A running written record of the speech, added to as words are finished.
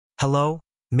Hello,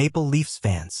 Maple Leafs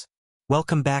fans.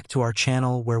 Welcome back to our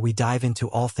channel where we dive into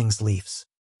all things Leafs.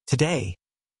 Today,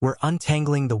 we're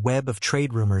untangling the web of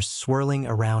trade rumors swirling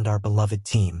around our beloved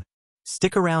team.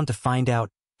 Stick around to find out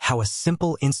how a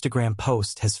simple Instagram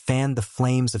post has fanned the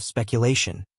flames of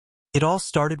speculation. It all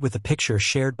started with a picture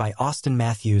shared by Austin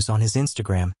Matthews on his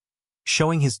Instagram,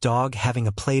 showing his dog having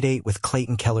a playdate with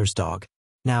Clayton Keller's dog.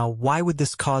 Now, why would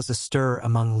this cause a stir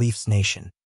among Leafs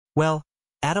Nation? Well,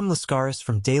 Adam Lascaris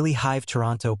from Daily Hive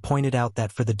Toronto pointed out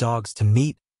that for the dogs to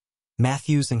meet,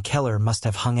 Matthews and Keller must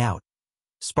have hung out,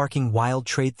 sparking wild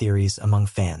trade theories among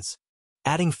fans.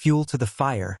 Adding fuel to the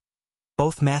fire,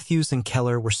 both Matthews and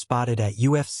Keller were spotted at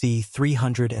UFC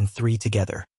 303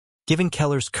 together. Given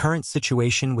Keller's current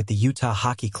situation with the Utah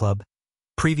Hockey Club,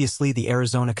 previously the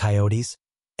Arizona Coyotes,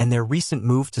 and their recent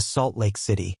move to Salt Lake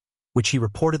City, which he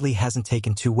reportedly hasn't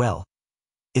taken too well,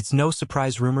 it's no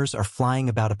surprise rumors are flying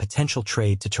about a potential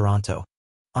trade to Toronto.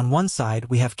 On one side,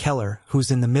 we have Keller, who's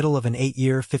in the middle of an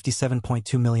 8-year,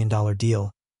 $57.2 million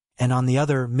deal, and on the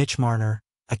other, Mitch Marner,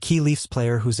 a key Leafs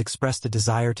player who's expressed a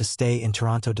desire to stay in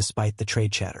Toronto despite the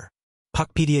trade chatter.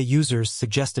 Puckpedia users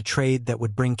suggest a trade that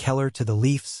would bring Keller to the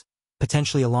Leafs,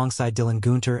 potentially alongside Dylan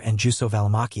Gunter and Juuso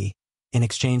Välimäki, in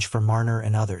exchange for Marner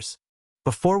and others.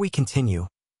 Before we continue,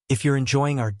 if you're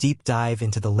enjoying our deep dive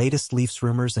into the latest Leafs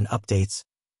rumors and updates,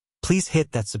 please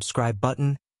hit that subscribe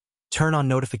button, turn on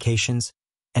notifications,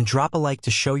 and drop a like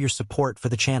to show your support for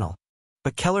the channel.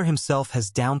 But Keller himself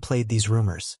has downplayed these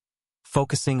rumors,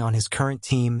 focusing on his current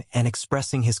team and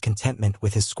expressing his contentment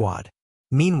with his squad.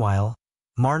 Meanwhile,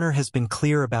 Marner has been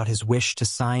clear about his wish to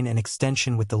sign an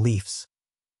extension with the Leafs,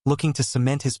 looking to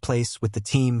cement his place with the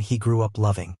team he grew up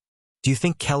loving. Do you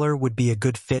think Keller would be a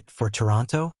good fit for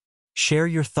Toronto? Share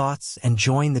your thoughts and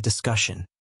join the discussion.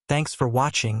 Thanks for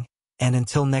watching, and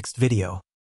until next video.